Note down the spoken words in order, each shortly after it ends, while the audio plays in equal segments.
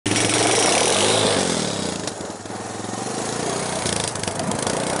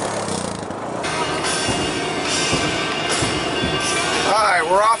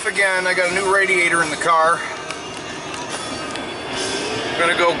and I got a new radiator in the car. I'm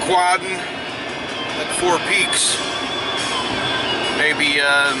gonna go quadding at Four Peaks. Maybe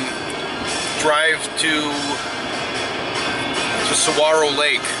drive to Saguaro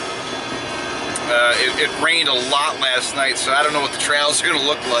Lake. It rained a lot last night, so I don't know what the trails are gonna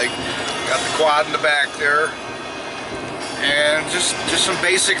look like. Got the quad in the back there, and just some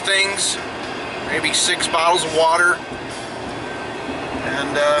basic things. Maybe 6 bottles of water,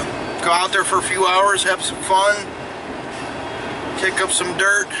 and go out there for a few hours, have some fun, kick up some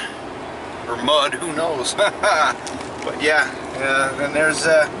dirt or mud, who knows. But yeah, and there's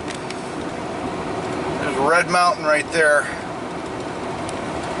Red Mountain right there.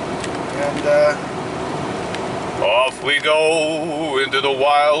 And off we go into the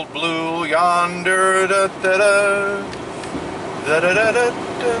wild blue yonder. Da, da, da, da, da, da, da, da,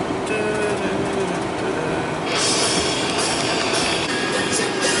 da.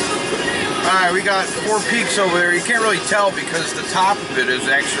 Alright, we got Four Peaks over there. You can't really tell because the top of it is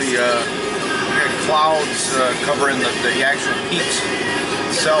actually clouds covering the actual peaks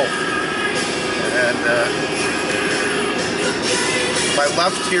itself. And my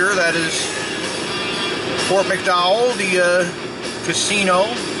left here, that is Fort McDowell, the casino.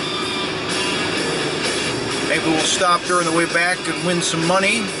 Maybe we'll stop there on the way back and win some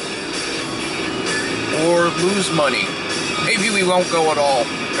money, or lose money. Maybe we won't go at all.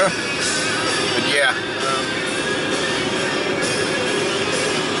 But yeah,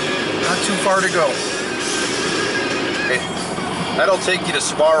 not too far to go. Okay. That'll take you to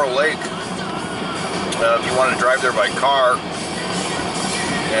Saguaro Lake if you want to drive there by car.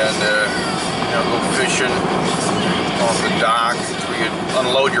 And you know, go fishing off the dock where you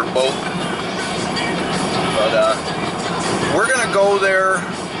unload your boat. But we're gonna go there,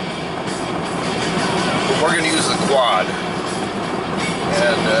 but we're gonna use the quad.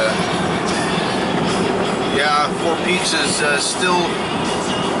 And yeah, Four Peaks is still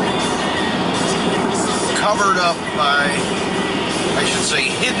covered up by, I should say,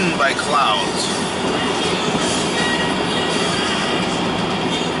 hidden by clouds.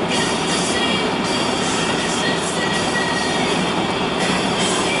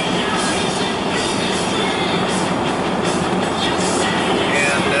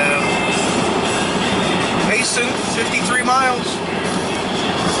 Pacing 53 miles.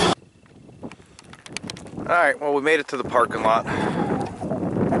 Alright, well, we made it to the parking lot.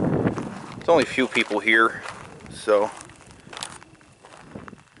 There's only a few people here, so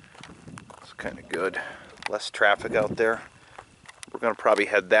it's kind of good. Less traffic out there. We're going to probably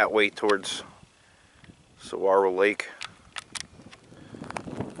head that way towards Saguaro Lake.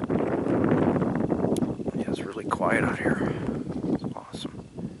 Yeah, it's really quiet out here. It's awesome.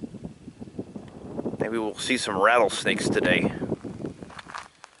 Maybe we'll see some rattlesnakes today.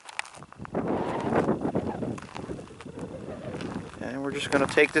 And we're just going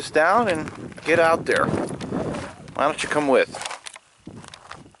to take this down and get out there. Why don't you come with?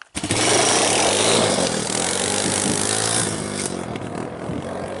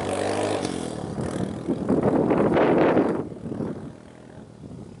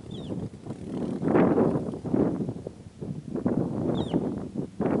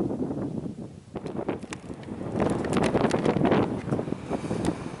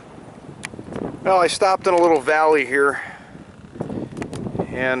 Well, I stopped in a little valley here,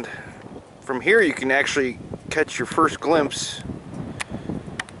 and from here you can actually catch your first glimpse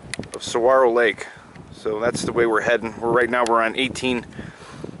of Saguaro Lake. So that's the way we're heading. Right now we're on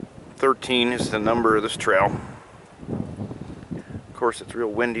 1813 is the number of this trail. Of course, it's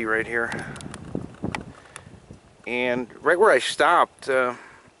real windy right here. And right where I stopped, I'll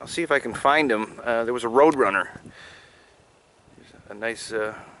see if I can find him. There was a roadrunner. A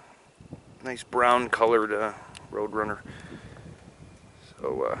nice brown colored roadrunner.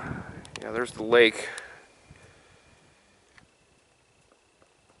 So yeah, there's the lake.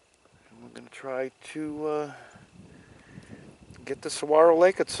 And we're going to try to get to Saguaro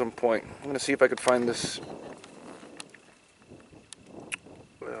Lake at some point. I'm going to see if I could find this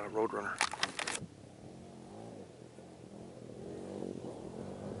roadrunner.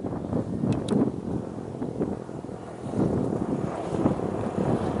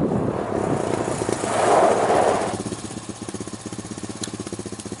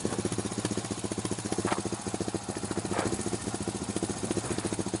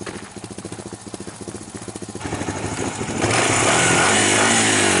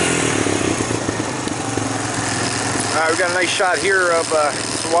 We've got a nice shot here of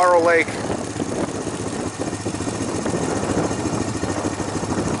Saguaro Lake.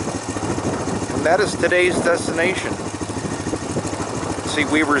 And that is today's destination. see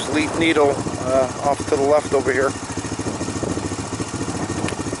Weaver's Needle off to the left over here.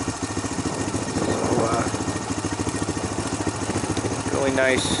 So, really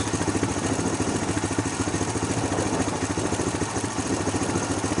nice.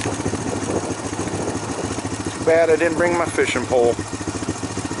 Too bad I didn't bring my fishing pole.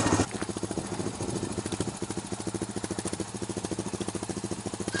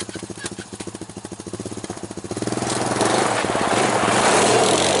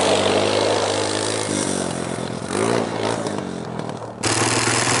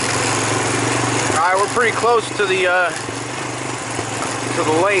 Pretty close to the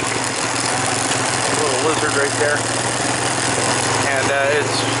lake. A little lizard right there, and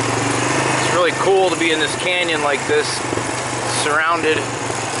it's really cool to be in this canyon like this, surrounded.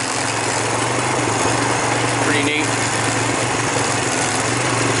 Pretty neat.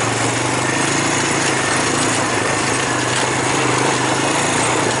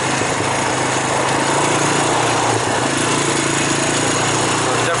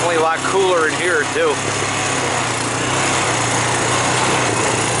 It's definitely a lot cooler in here too.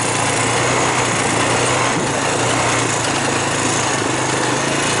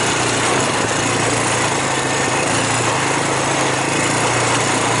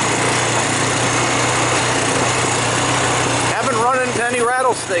 Any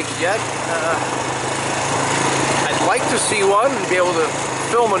rattlesnakes yet. I'd like to see one and be able to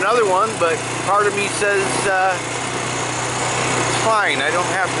film another one, but part of me says it's fine, I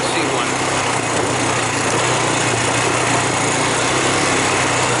don't have to see one.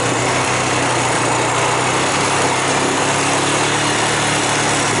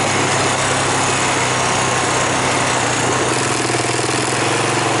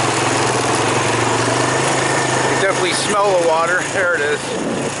 Definitely smell the water. There it is.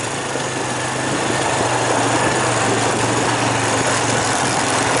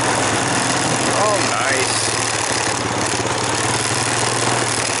 Oh, nice.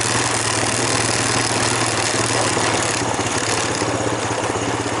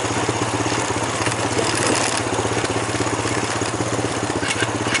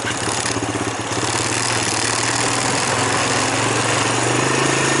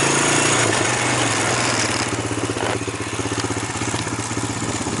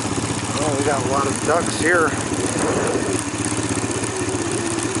 We got a lot of ducks here.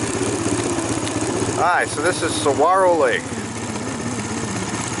 Alright, so this is Saguaro Lake.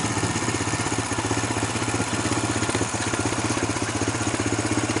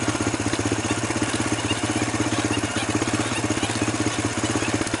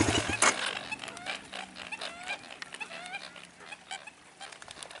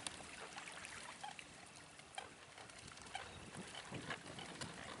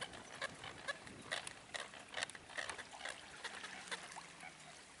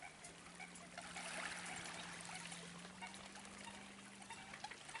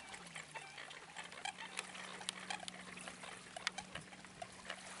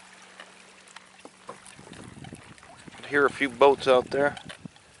 Hear a few boats out there.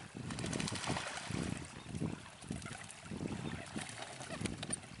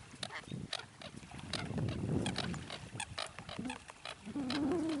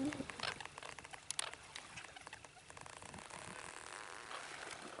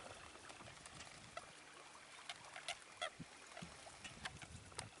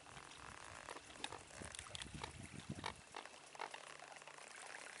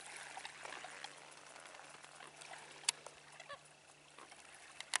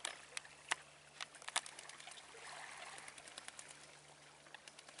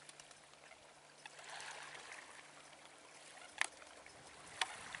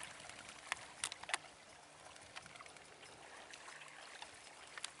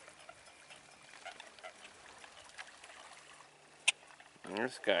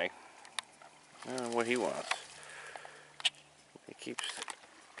 This guy, I don't know what he wants. He keeps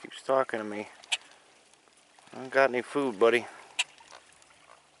talking to me. I don't got any food, buddy.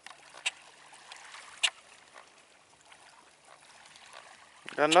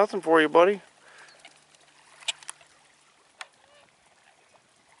 Got nothing for you, buddy.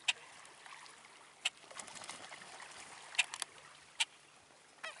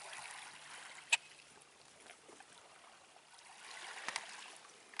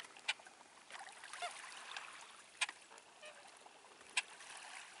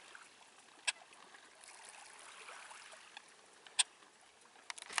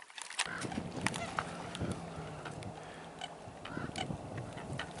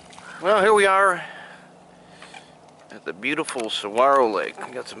 Well, here we are at the beautiful Saguaro Lake.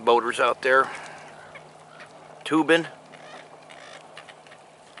 We got some boaters out there tubing.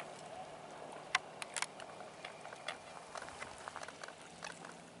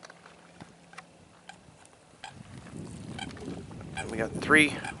 We got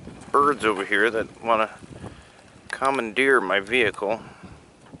 3 birds over here that want to commandeer my vehicle.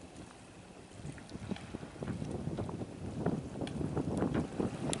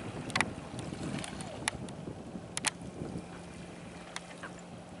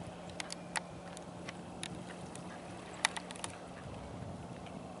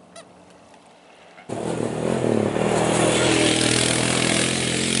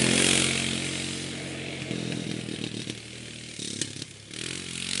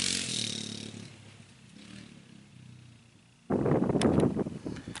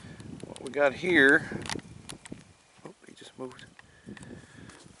 We got here. Oh, he just moved. Let's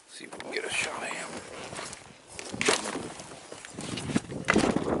see if we can get a shot of him.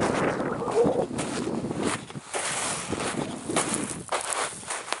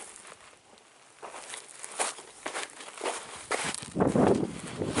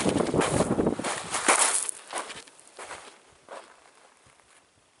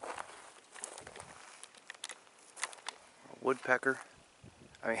 A woodpecker.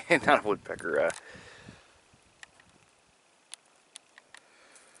 I mean, not a woodpecker.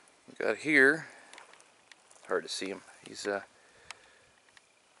 We got here. It's hard to see him. He's a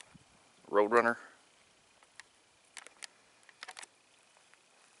roadrunner.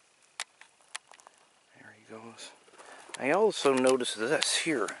 There he goes. I also noticed this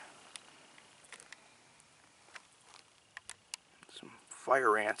here. Some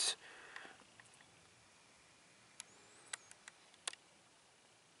fire ants.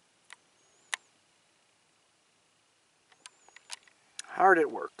 Hard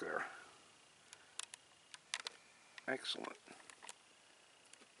at work there. Excellent.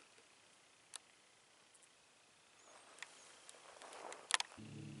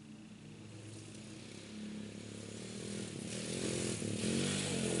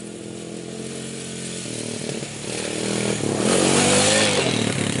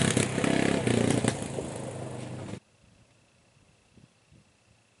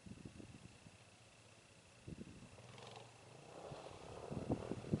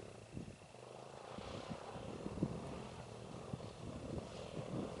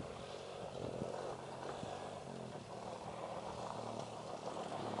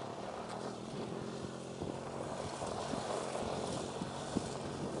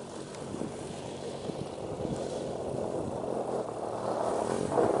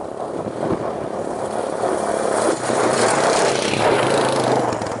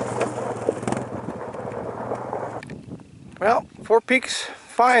 Well, Four Peaks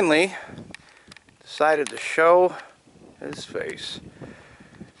finally decided to show his face.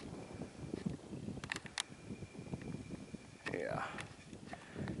 Yeah.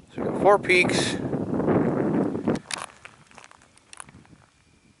 So we got Four Peaks,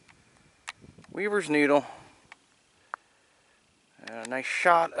 Weaver's Needle, and a nice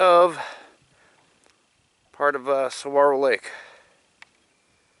shot of part of Saguaro Lake.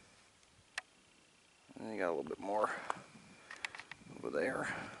 And you got a little bit more over there.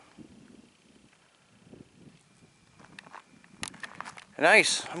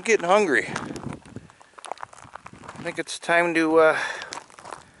 Nice. I'm getting hungry. I think it's time to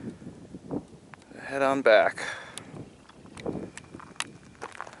head on back.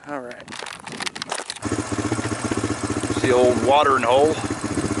 Alright. It's the old watering hole.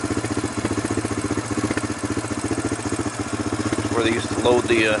 Where they used to load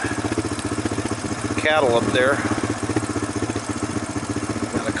the cattle up there.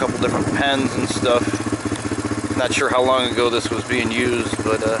 Got a couple different pens and stuff. Not sure how long ago this was being used,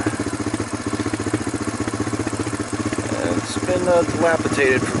 but it's been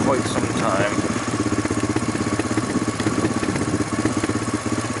dilapidated for quite some time.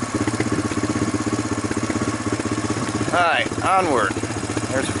 Alright, onward.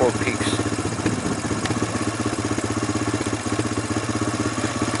 There's Four Peaks.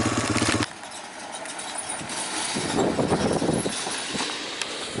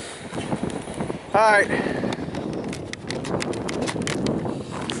 Alright.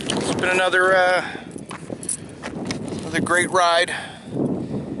 It's been another great ride.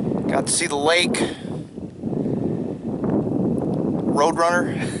 Got to see the lake.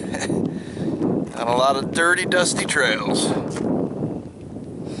 Roadrunner. On a lot of dirty, dusty trails.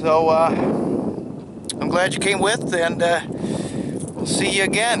 So, I'm glad you came with, and we'll see you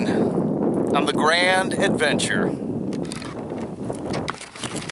again on the Grand Adventure.